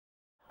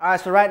All right,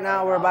 so right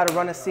now we're about to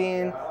run a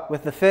scene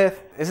with the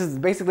Fifth. This is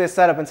basically a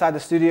setup inside the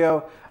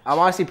studio. I'm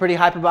honestly pretty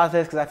hyped about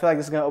this because I feel like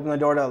this is gonna open the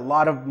door to a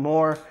lot of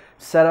more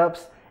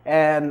setups.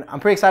 And I'm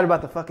pretty excited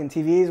about the fucking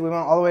TVs. We went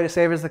all the way to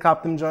Savers to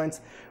cop them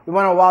joints. We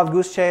went on a wild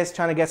goose chase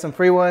trying to get some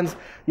free ones.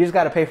 You just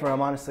gotta pay for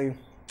them, honestly.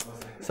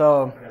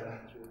 So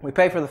we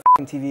pay for the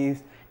fucking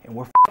TVs and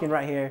we're fucking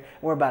right here. And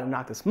we're about to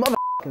knock this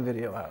motherfucking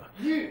video out.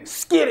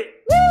 Skid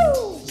it!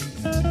 Woo!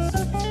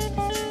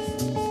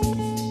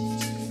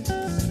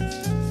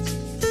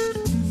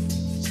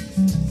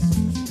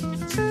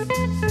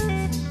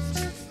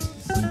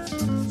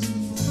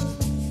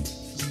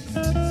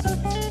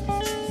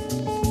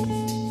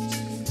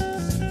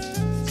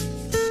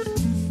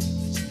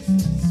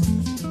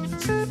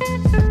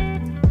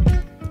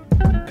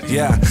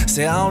 Yeah,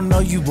 say I don't know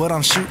you, but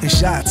I'm shooting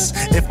shots.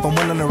 If I'm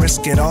willing to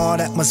risk it all,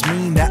 that must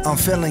mean that I'm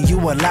feeling you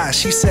a lot.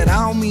 She said,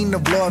 I don't mean to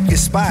blow up your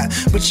spot,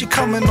 but you're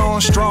coming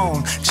on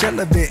strong. Chill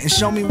a bit and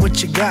show me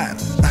what you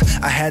got.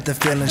 I had the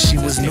feeling she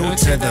was new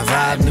to the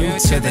vibe, new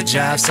to the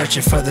job,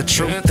 searching for the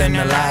truth and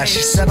the lie.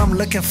 She said, I'm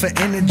looking for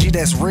energy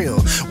that's real.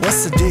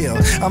 What's the deal?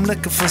 I'm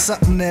looking for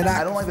something that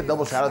I don't like the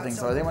double shadow thing,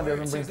 so I think I'm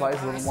gonna bring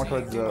lights a little more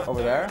towards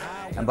over there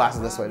and blast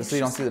it this way, just so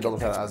you don't see the double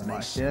shadow as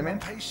much. You know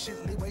what I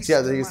mean?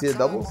 Yeah, do you see the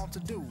doubles?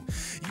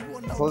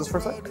 Close this for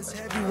a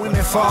sec. When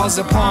it falls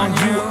upon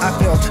you, I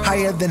feel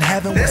higher than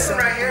heaven. This one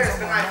right here has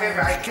been my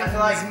favorite. I feel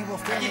like I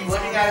keep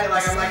looking at it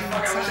like I'm like,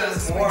 fuck, I wish there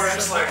was more. It's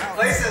just like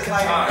places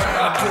like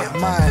get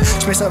mine,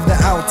 space of the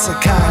outer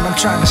kind. I'm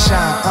trying to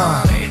shine.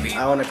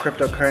 I own a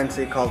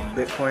cryptocurrency called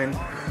Bitcoin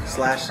 /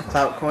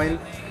 Cloutcoin.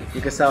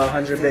 You can sell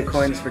 100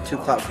 Bitcoins for 2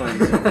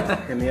 Cloutcoins.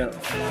 Hit me up.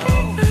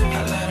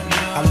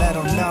 I let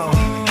them know.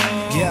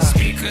 Yeah.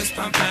 Speakers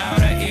pump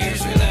out our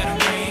ears, we let them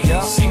ring.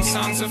 Yeah. Sing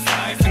songs of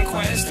life and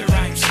quest the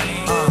rhyme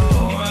scheme.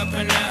 Pour up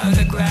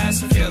another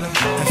glass and feel the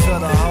whole.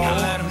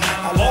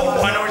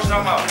 Oh, I know what you're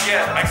talking about.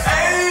 Yeah, like,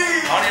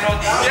 hey! I don't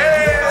even know.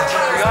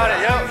 Yeah! You got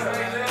it, yo.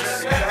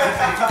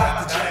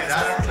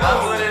 That's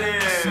what it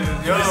is.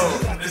 Yo,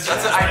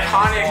 that's an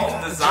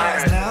iconic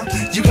design right there.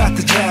 You got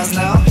the jazz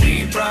now.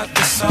 We brought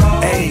the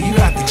soul. Hey, you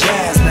got the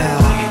jazz now.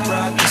 We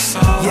brought the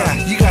soul. Yeah,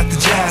 you got the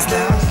jazz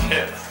now.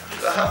 Yeah.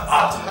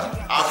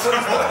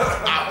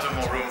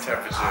 Optimal room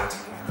temperature.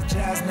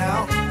 Jazz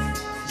now.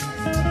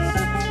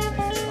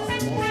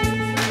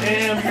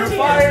 Damn, you're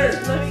fired!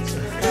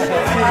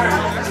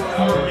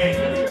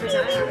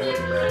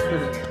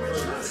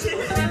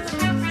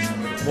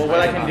 Well, what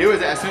I can do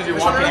is as soon as you're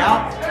walking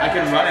out, I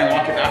can run and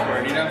walk it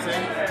backward. You know what I'm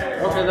saying?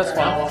 Okay, that's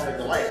fine. I'll walk with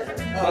the light.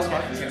 That's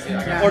fine.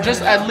 Or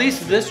just at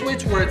least this way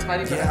to where it's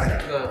hiding behind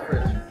the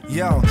fridge.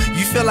 Yo,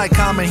 you feel like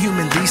common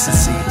human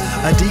decency,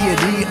 a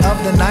deity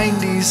of the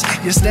 90s.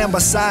 You stand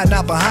beside,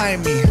 not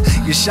behind me.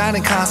 You're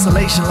shining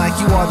constellation like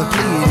you are the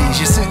Pleiades.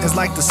 Your scent is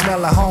like the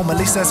smell of home, at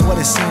least that's what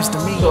it seems to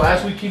me. So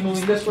as we keep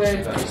moving this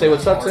way, say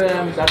what's up to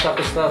him, that type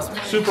of stuff.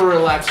 Super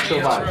relaxed, chill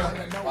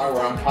vibes.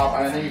 We're on top,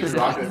 and then you can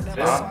drop it.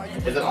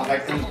 Is it on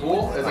like some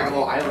pool? It's like a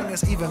little island.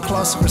 It's even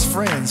closer as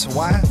friends.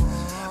 Why?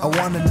 I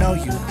want to know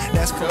you.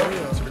 That's cool.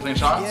 Super clean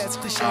shots.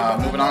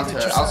 Moving on to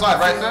outside,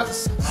 right,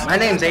 Seth? my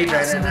name's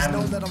Adrian and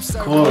I'm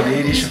cool,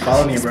 dude. You should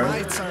follow me, bro.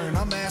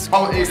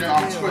 Follow Adrian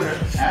on Twitter.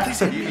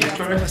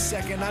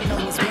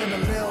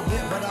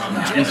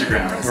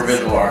 Instagram. We're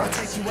visual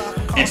artists.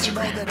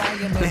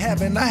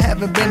 Instagram. I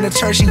haven't been to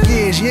church in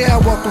years. Yeah, I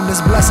welcome this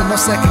blessing. No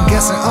second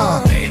guessing.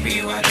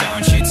 Baby, why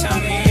don't you tell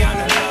me on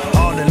the low?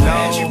 On the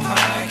low. You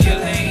park, you're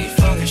late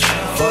for the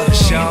show. For the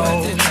show. Be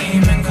with the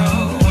team and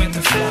go with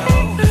the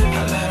flow.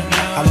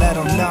 I let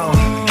them know.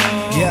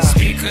 Yeah.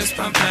 Speakers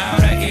pump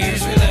out our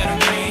ears, we let them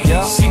ring.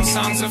 Yeah. Sing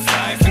songs of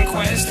life and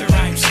quest the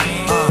rhyme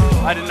scheme.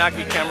 I did not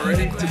get camera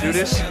ready to do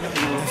this.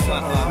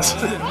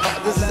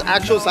 This is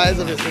actual size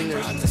of his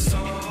fingers.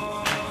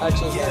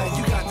 Actual Yeah,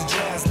 you got the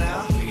jazz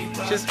now.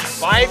 Just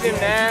vibing,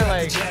 man.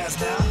 Like,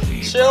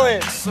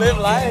 chilling. Live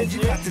life,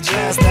 You got the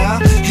jazz now.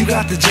 You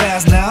got the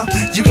jazz now.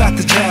 You got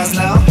the jazz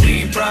now.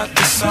 We brought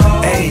the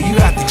soul. Hey, you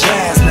got the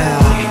jazz now.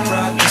 We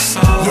brought the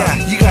soul. Yeah,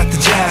 you got the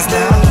jazz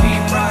now. We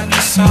brought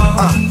the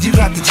soul. You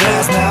got the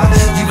jazz now.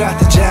 You got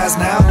the jazz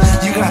now.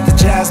 You got the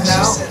jazz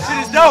now. Shit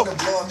is dope.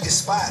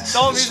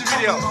 Don't music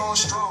video.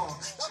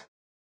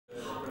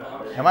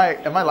 Am I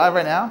live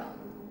right now?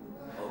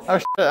 Oh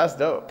shit, that's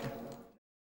dope.